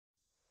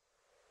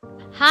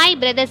Hi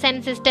brothers and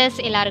sisters,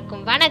 Ellarukum,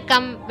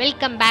 vanakkam,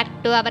 welcome back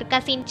to our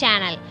cousin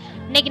channel.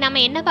 இன்னைக்கு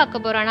நாம என்ன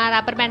பார்க்க போறோம்னா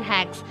ரப்பர் பேண்ட்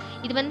ஹேக்ஸ்.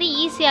 இது வந்து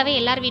ஈஸியாவே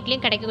எல்லார்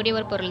வீட்லயும் கிடைக்கக்கூடிய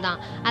ஒரு பொருள் தான்.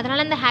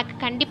 அதனால இந்த ஹேக்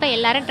கண்டிப்பா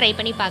எல்லாரும் ட்ரை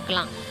பண்ணி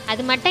பார்க்கலாம்.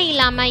 அது மட்டும்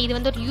இல்லாம இது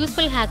வந்து ஒரு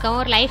யூஸ்ஃபுல்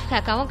ஹேக்காவும் ஒரு லைஃப்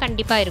ஹேக்காவும்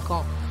கண்டிப்பா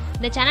இருக்கும்.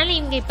 இந்த சேனலை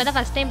நீங்க இப்பதான்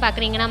ஃபர்ஸ்ட் டைம்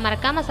பார்க்கறீங்கன்னா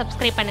மறக்காம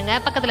சப்ஸ்கிரைப் பண்ணுங்க.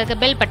 பக்கத்துல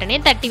இருக்க பெல்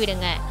பட்டனையும் தட்டி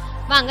விடுங்க.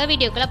 வாங்க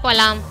வீடியோக்குள்ள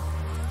போலாம்.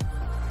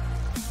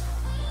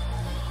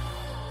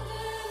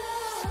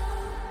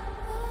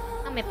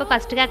 நம்ம இப்போ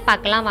ஃபர்ஸ்ட் ஹேக்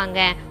பார்க்கலாம் வாங்க.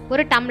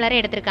 ஒரு டம்ளர்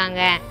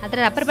எடுத்துருக்காங்க.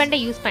 அதில் ரப்பர் பேண்டை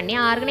யூஸ் பண்ணி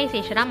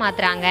ஆர்கனைசேஷனாக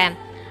மாற்றுறாங்க.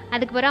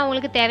 அதுக்கு பிறகு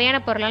அவங்களுக்கு தேவையான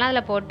பொருளெல்லாம்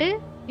அதில் போட்டு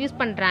யூஸ்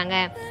பண்ணுறாங்க.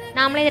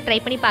 நாமளே இதை ட்ரை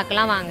பண்ணி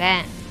பார்க்கலாம் வாங்க.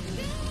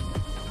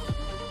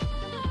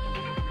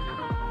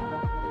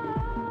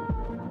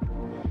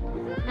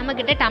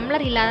 நம்மக்கிட்ட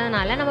டம்ளர்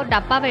இல்லாததுனால நம்ம ஒரு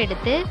டப்பாவை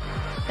எடுத்து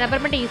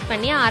ரப்பர் பேண்டை யூஸ்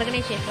பண்ணி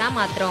ஆர்கனைசேஷனாக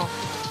மாற்றுறோம்.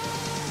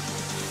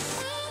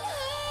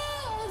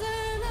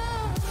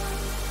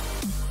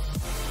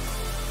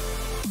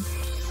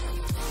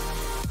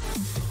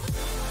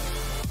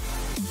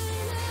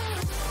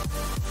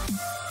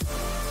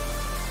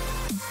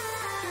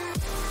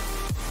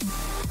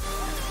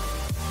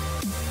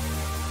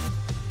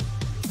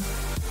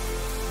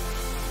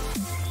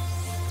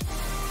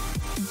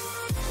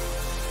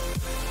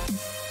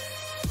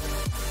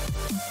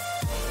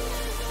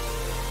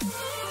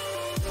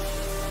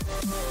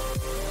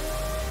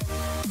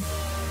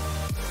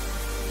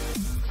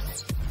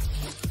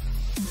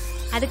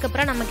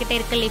 அதுக்கப்புறம் நம்மக்கிட்ட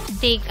இருக்க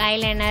லிப்ஸ்டிக்,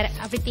 ஐலைனர்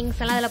அப்படி திங்ஸ்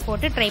எல்லாம் அதில்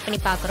போட்டு ட்ரை பண்ணி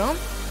பார்க்குறோம்.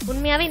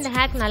 உண்மையாகவே இந்த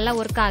ஹேக் நல்லா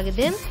ஒர்க்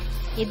ஆகுது.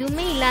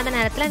 எதுவுமே இல்லாத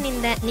நேரத்தில்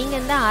நீங்கள்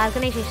இந்த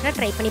ஆர்கனைசேஷனை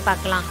ட்ரை பண்ணி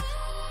பார்க்கலாம்.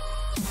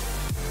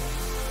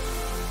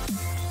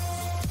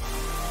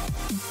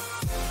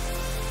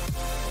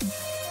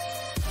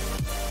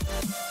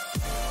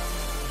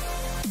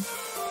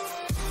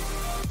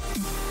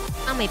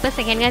 நம்ம இப்போ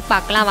செகண்ட் ஹேக்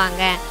பார்க்கலாம்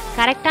வாங்க.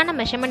 கரெக்டான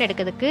மெஷர்மெண்ட்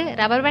எடுக்கிறதுக்கு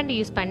ரப்பர் பேண்ட்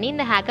யூஸ் பண்ணி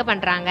இந்த ஹேக்கை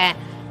பண்ணுறாங்க.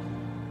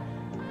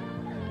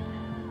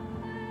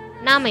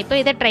 நாம் இப்போ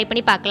இதை ட்ரை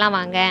பண்ணி பார்க்கலாம்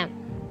வாங்க.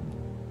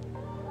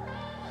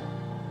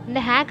 இந்த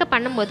ஹேக்கை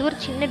பண்ணும்போது ஒரு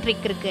சின்ன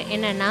ட்ரிக் இருக்குது.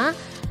 என்னென்னா,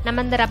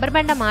 நம்ம இந்த ரப்பர்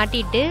பேண்டை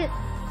மாட்டிட்டு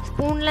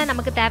ஸ்பூனில்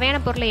நமக்கு தேவையான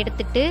பொருளை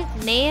எடுத்துட்டு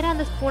நேராக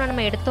அந்த ஸ்பூனை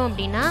நம்ம எடுத்தோம்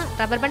அப்படின்னா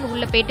ரப்பர் பேண்ட்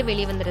உள்ளே போயிட்டு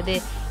வெளியே வந்துடுது.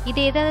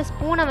 இதே ஏதாவது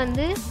ஸ்பூனை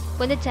வந்து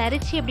கொஞ்சம்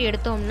சரிச்சு அப்படி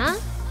எடுத்தோம்னா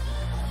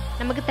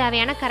நமக்கு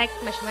தேவையான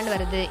கரெக்ட் மெஷர்மெண்ட்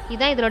வருது.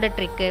 இதுதான் இதோட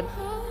ட்ரிக்கு.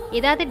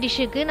 ஏதாவது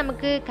டிஷ்ஷுக்கு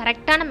நமக்கு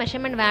கரெக்டான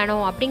மெஷர்மெண்ட்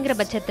வேணும் அப்படிங்கிற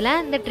பட்சத்தில்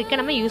இந்த ட்ரிக்கை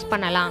நம்ம யூஸ்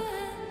பண்ணலாம்.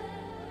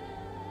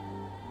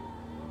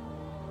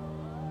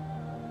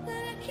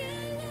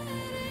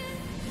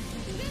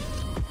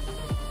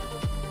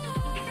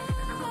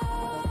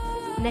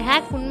 இந்த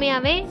ஹேக்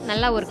உண்மையாவே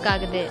நல்லா ஒர்க்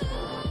ஆகுது.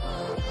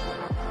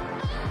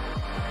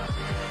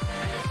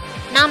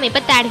 நாம் இப்போ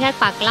தேர்ட் ஹேக்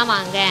பார்க்கலாம்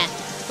வாங்க.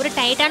 ஒரு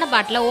டைட்டான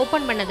பாட்டிலை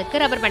ஓப்பன்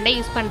பண்ணதுக்கு ரப்பர் பேண்டை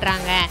யூஸ்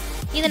பண்ணுறாங்க.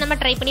 இதை நம்ம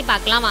ட்ரை பண்ணி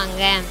பார்க்கலாம்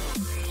வாங்க.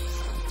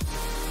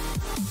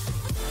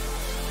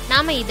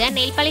 நாம் இதை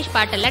நெயில் பாலிஷ்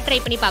பாட்டிலில் ட்ரை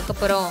பண்ணி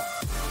பார்க்க போகிறோம்.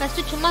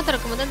 ஃபஸ்ட்டு சும்மா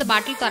திறக்கும் போது அந்த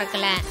பாட்டில்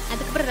திறக்கலை.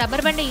 அதுக்கப்புறம்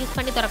ரப்பர் பேண்டை யூஸ்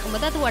பண்ணி திறக்கும்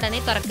போது அது உடனே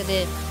திறக்குது.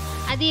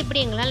 அது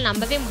எப்படி எங்களால்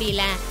நம்பவே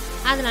முடியல.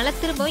 அதனால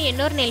திரும்பவும்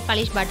இன்னொரு நெயில்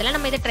பாலிஷ் பாட்டிலை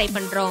நம்ம இதை ட்ரை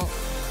பண்ணுறோம்.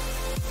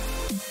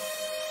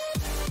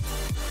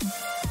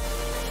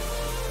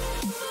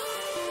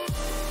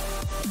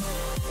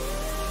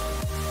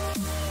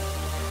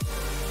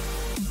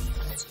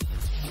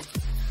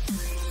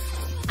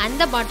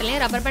 அந்த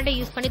பாட்டிலையும் ரப்பர் பேண்டை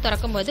யூஸ் பண்ணி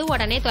திறக்கும் போது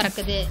உடனே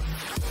திறக்குது.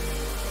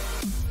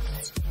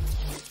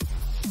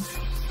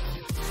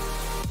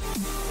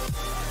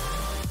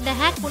 இந்த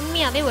ஹேக்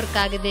உண்மையாவே ஒர்க்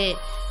ஆகுது.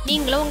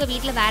 நீங்களும் உங்க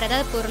வீட்டில் வேற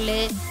ஏதாவது பொருள்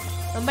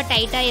ரொம்ப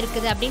டைட்டா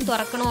இருக்குது அப்படின்னு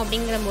திறக்கணும்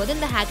அப்படிங்கிற போது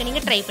இந்த ஹேக்கை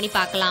நீங்க ட்ரை பண்ணி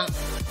பார்க்கலாம்.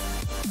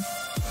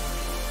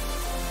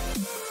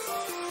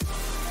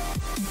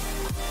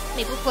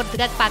 இப்போ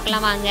ஃபோர்த் ஹேக்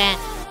பார்க்கலாம் வாங்க.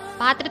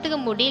 பாத்திரத்துக்கு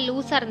முடி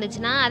லூஸாக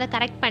இருந்துச்சுன்னா அதை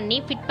கரெக்ட் பண்ணி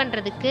ஃபிட்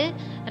பண்ணுறதுக்கு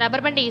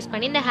ரப்பர் பேண்டை யூஸ்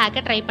பண்ணி இந்த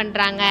ஹேக்கை ட்ரை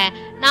பண்ணுறாங்க.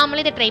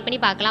 நாமளும் இதை ட்ரை பண்ணி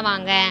பார்க்கலாம்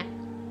வாங்க.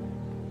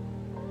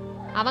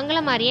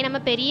 அவங்கள மாதிரியே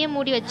நம்ம பெரிய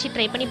மூடி வச்சு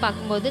ட்ரை பண்ணி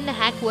பார்க்கும்போது இந்த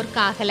ஹேக்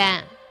ஒர்க் ஆகலை.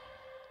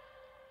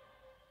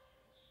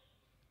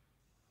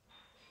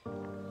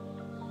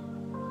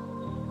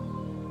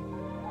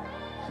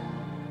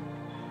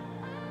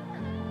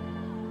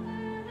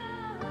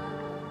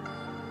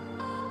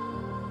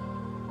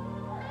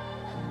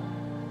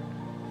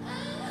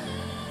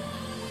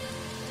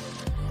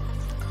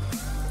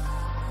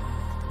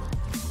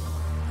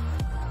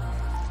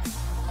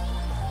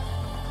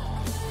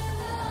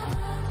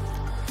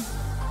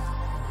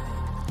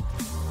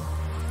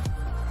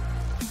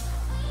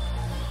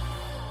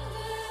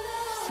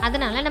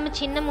 அதனால நம்ம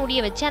சின்ன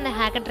மூடியை வச்சு அந்த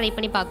ஹேக்கை ட்ரை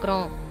பண்ணி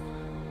பார்க்குறோம்.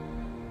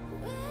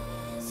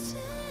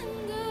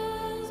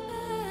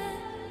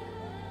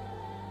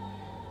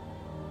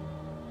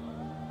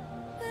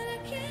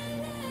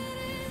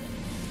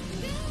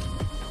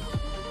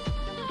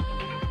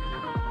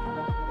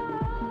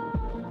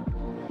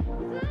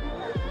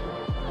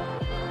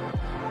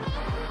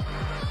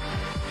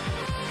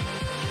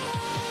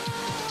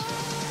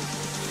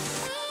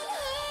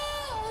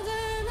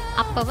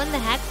 அப்பவும்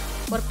இந்த ஹேக்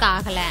ஒர்க்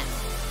ஆகலை.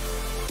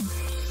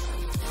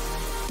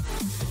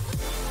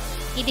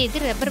 இது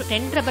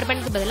ரெண்டு ரப்பர்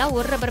பேண்டுக்கு பதிலாக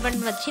ஒரு ரப்பர்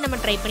பேண்ட் வச்சு நம்ம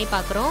ட்ரை பண்ணி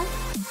பார்க்குறோம்.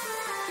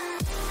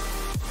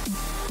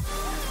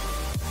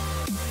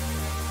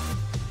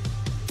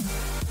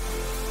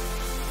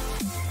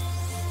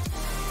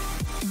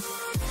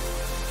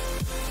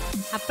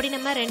 அப்படி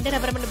நம்ம ரெண்டு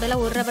ரப்பர் பேண்ட்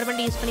பதிலாக ஒரு ரப்பர்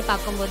பேண்ட் யூஸ் பண்ணி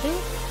பார்க்கும்போது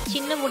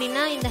சின்ன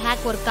முடினா இந்த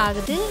ஹேக் ஒர்க்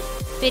ஆகுது,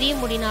 பெரிய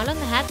முடினாலும்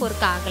இந்த ஹேக்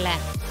ஒர்க் ஆகலை.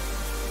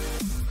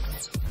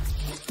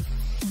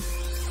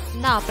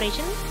 இந்த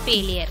ஆப்ரேஷன்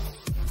ஃபெயிலியர்.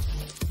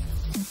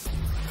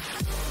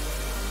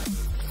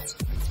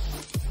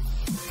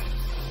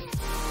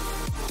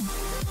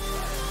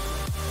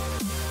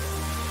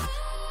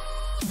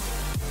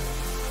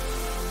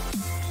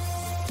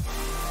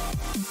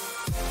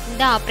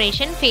 இந்த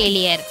ஆப்ரேஷன்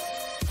ஃபெயிலியர்.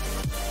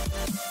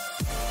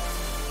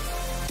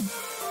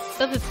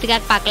 இப்போ 5th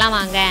ஹேக் பார்க்கலாம்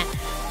வாங்க.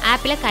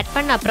 ஆப்பிளை கட்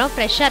பண்ண அப்புறம்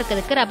ஃப்ரெஷ்ஷாக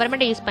இருக்கிறதுக்கு ரப்பர்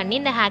பேண்டை யூஸ் பண்ணி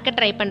இந்த ஹேக்கை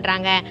ட்ரை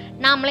பண்ணுறாங்க.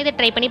 நாமளும் இதை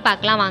ட்ரை பண்ணி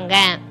பார்க்கலாம் வாங்க.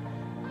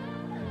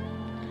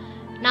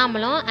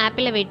 நாமளும்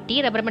ஆப்பிளை வெட்டி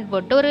ரப்பர் பேண்ட்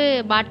போட்டு ஒரு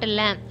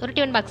பாட்டிலில் ஒரு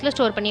டிஃபன் பாக்ஸில்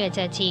ஸ்டோர் பண்ணி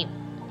வச்சாச்சு.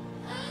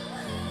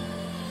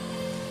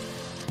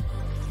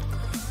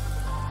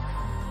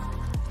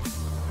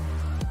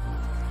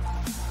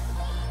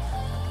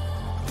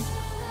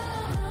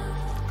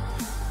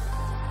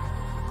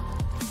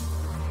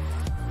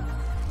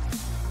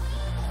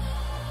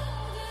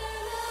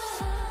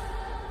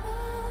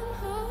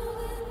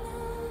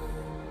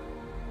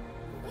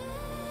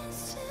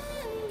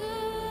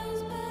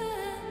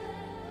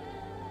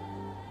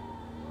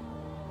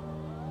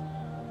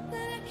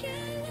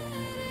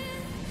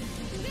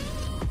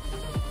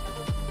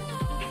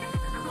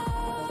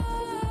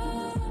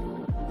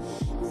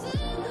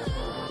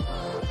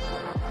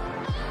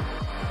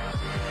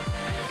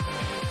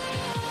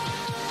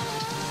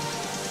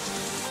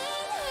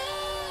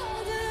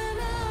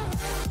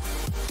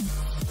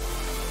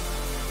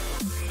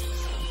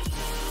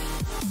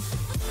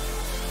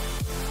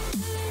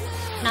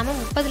 நம்ம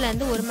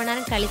 30லேருந்து 1 மணி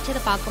நேரம் கழிச்சு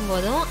அதை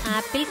பார்க்கும்போதும்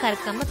ஆப்பிள்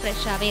கறக்காமல்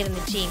ஃப்ரெஷ்ஷாகவே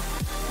இருந்துச்சு.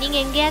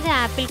 நீங்கள் எங்கேயாவது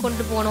ஆப்பிள்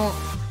கொண்டு போகணும்,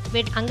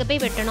 அங்கே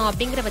போய் வெட்டணும்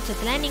அப்படிங்கிற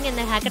பட்சத்தில் நீங்கள்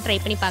இந்த ஹேக்கை ட்ரை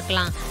பண்ணி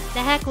பார்க்கலாம்.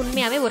 இந்த ஹேக்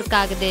உண்மையாகவே ஒர்க்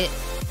ஆகுது.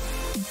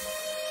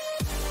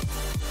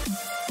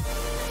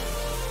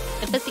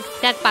 இப்போ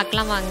 6th ஹேக்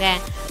பார்க்கலாம் வாங்க.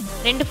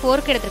 2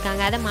 ஃபோர்க்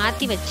எடுத்துருக்காங்க, அதை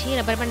மாற்றி வச்சு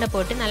ரப்பர் பேண்டை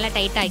போட்டு நல்லா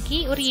டைட்டாக்கி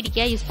ஒரு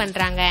இடிக்கையாக யூஸ்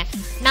பண்ணுறாங்க.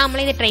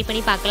 நாமளும் இதை ட்ரை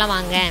பண்ணி பார்க்கலாம்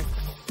வாங்க.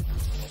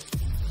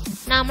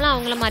 நாமளும்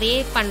அவங்கள மாதிரியே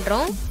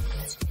பண்ணுறோம்.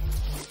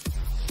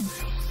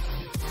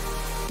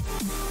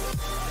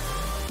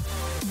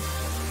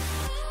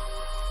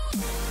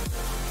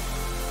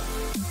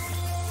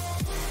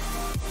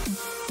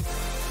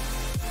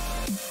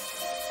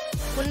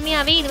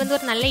 உண்மையாகவே இது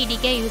ஒரு நல்ல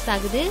இடிக்கையாக யூஸ்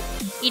ஆகுது.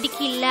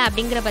 இடுக்கி இல்லை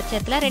அப்படிங்கிற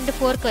பட்சத்தில் 2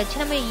 ஃபோர்க்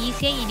வச்சு நம்ம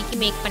ஈஸியாக இடுக்கி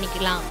மேக்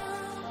பண்ணிக்கலாம்.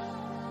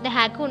 இந்த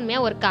ஹேக்கு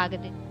உண்மையாக ஒர்க்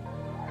ஆகுது.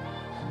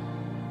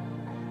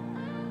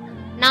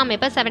 நாம்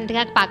இப்போ 7th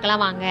ஹேக்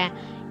பார்க்கலாம் வாங்க.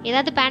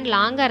 ஏதாவது பேண்ட்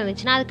லாங்காக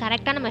இருந்துச்சுன்னா அது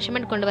கரெக்டான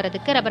மெஷர்மெண்ட் கொண்டு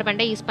வரதுக்கு ரப்பர்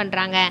பேண்டை யூஸ்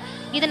பண்ணுறாங்க.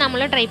 இதை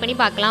நம்மளும் ட்ரை பண்ணி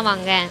பார்க்கலாம்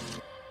வாங்க.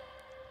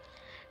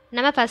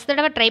 நம்ம ஃபஸ்ட்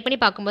தடவை ட்ரை பண்ணி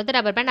பார்க்கும்போது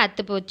ரப்பர் பேண்ட்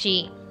அத்து போச்சு.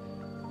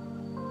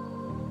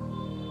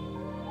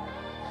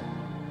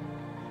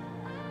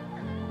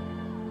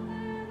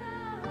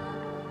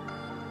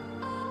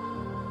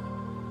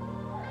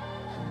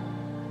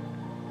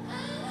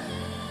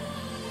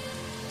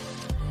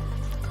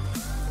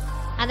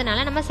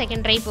 அதனால் நம்ம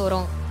செகண்ட் ட்ரை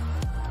போகிறோம்.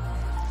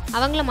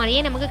 அவங்கள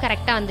மாதிரியே நமக்கு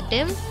கரெக்டாக வந்துட்டு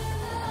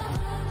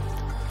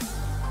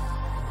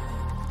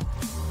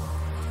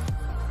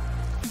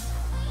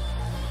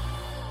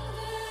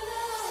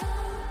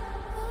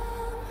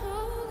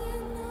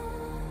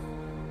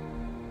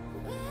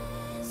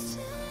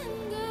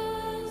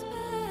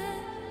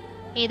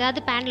ஏதாவது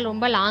பேண்ட்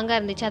ரொம்ப லாங்காக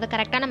இருந்துச்சு, அதை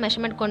கரெக்டான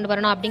மெஷர்மெண்ட் கொண்டு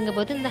வரணும்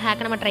அப்படிங்கும்போது இந்த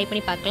ஹேக்கை நம்ம ட்ரை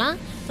பண்ணி பார்க்கலாம்.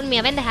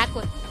 உண்மையாகவே இந்த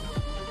ஹேக்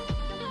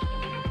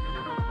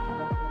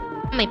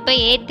நம்ம இப்போ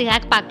 8th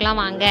ஹேக் பார்க்கலாம்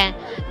வாங்க.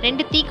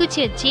 2 தீக்குச்சி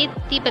வச்சு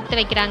தீ பற்ற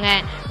வைக்கிறாங்க.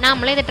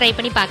 நாமளும் இதை ட்ரை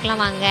பண்ணி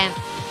பார்க்கலாம் வாங்க.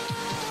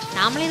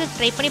 நாமளும் இதை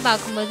ட்ரை பண்ணி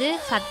பார்க்கும்போது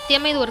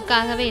சத்தியமாக இது ஒர்க்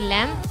ஆகவே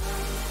இல்லை.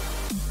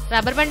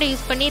 ரப்பர் பேண்டை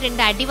யூஸ் பண்ணி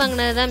 2 அடி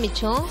வாங்கினது தான்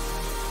மிச்சம்.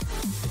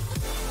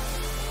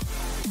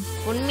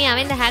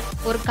 உண்மையாகவே இந்த ஹேக்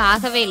ஒர்க்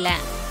ஆகவே இல்லை.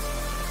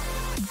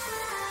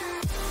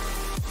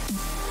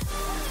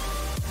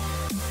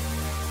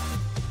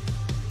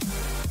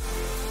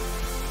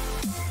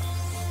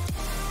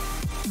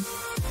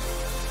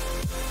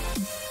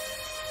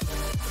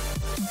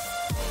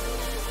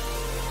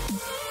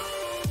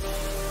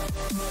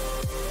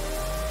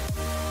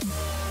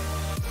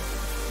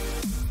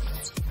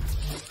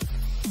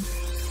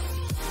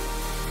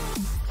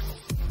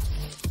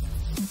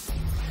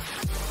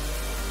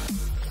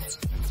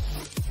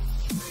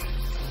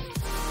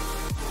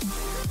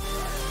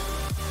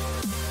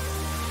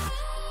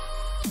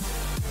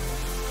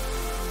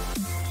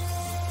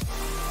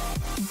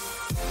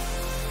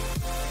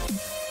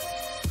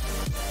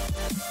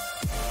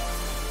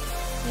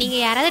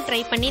 நீங்கள் யாராவது ட்ரை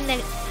பண்ணி இந்த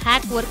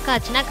ஹேக் ஒர்க்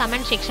ஆச்சுன்னா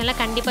கமெண்ட் செக்ஷனில்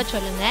கண்டிப்பாக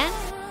சொல்லுங்கள்.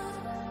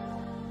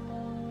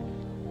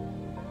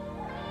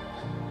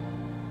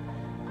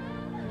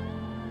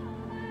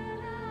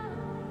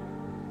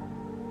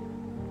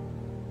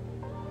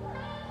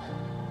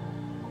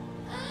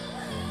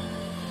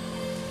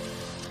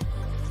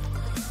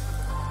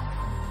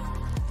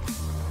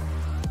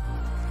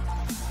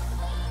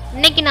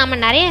 இன்றைக்கி நாம்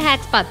நிறைய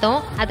ஹேக்ஸ் பார்த்தோம்.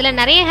 அதில்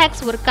நிறைய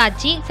ஹேக்ஸ் ஒர்க்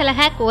ஆச்சு, சில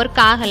ஹேக் ஒர்க்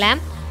ஆகலை.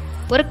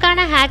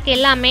 ஒர்க்கான ஹேக்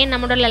எல்லாமே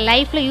நம்மளோட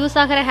லைஃப்பில் யூஸ்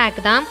ஆகிற ஹேக்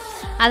தான்.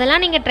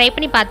 அதெல்லாம் நீங்கள் ட்ரை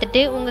பண்ணி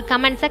பார்த்துட்டு உங்கள்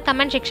கமெண்ட்ஸை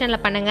கமெண்ட்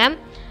செக்ஷனில் பண்ணுங்கள்.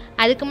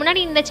 அதுக்கு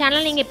முன்னாடி இந்த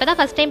சேனல் நீங்கள் இப்போ தான்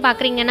ஃபஸ்ட் டைம்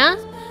பார்க்குறீங்கன்னா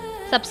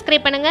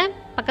சப்ஸ்கிரைப் பண்ணுங்கள்,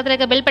 பக்கத்தில்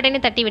இருக்க பெல்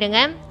பட்டனை தட்டி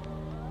விடுங்க,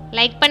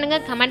 லைக்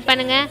பண்ணுங்கள், கமெண்ட்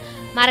பண்ணுங்கள்,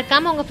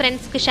 மறக்காமல் உங்கள்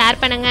ஃப்ரெண்ட்ஸ்க்கு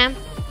ஷேர் பண்ணுங்கள்.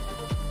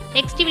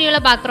 நெக்ஸ்ட்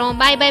வீடியோவில் பார்க்குறோம்.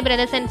 பாய் பாய்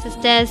பிரதர்ஸ் அண்ட்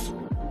சிஸ்டர்ஸ்.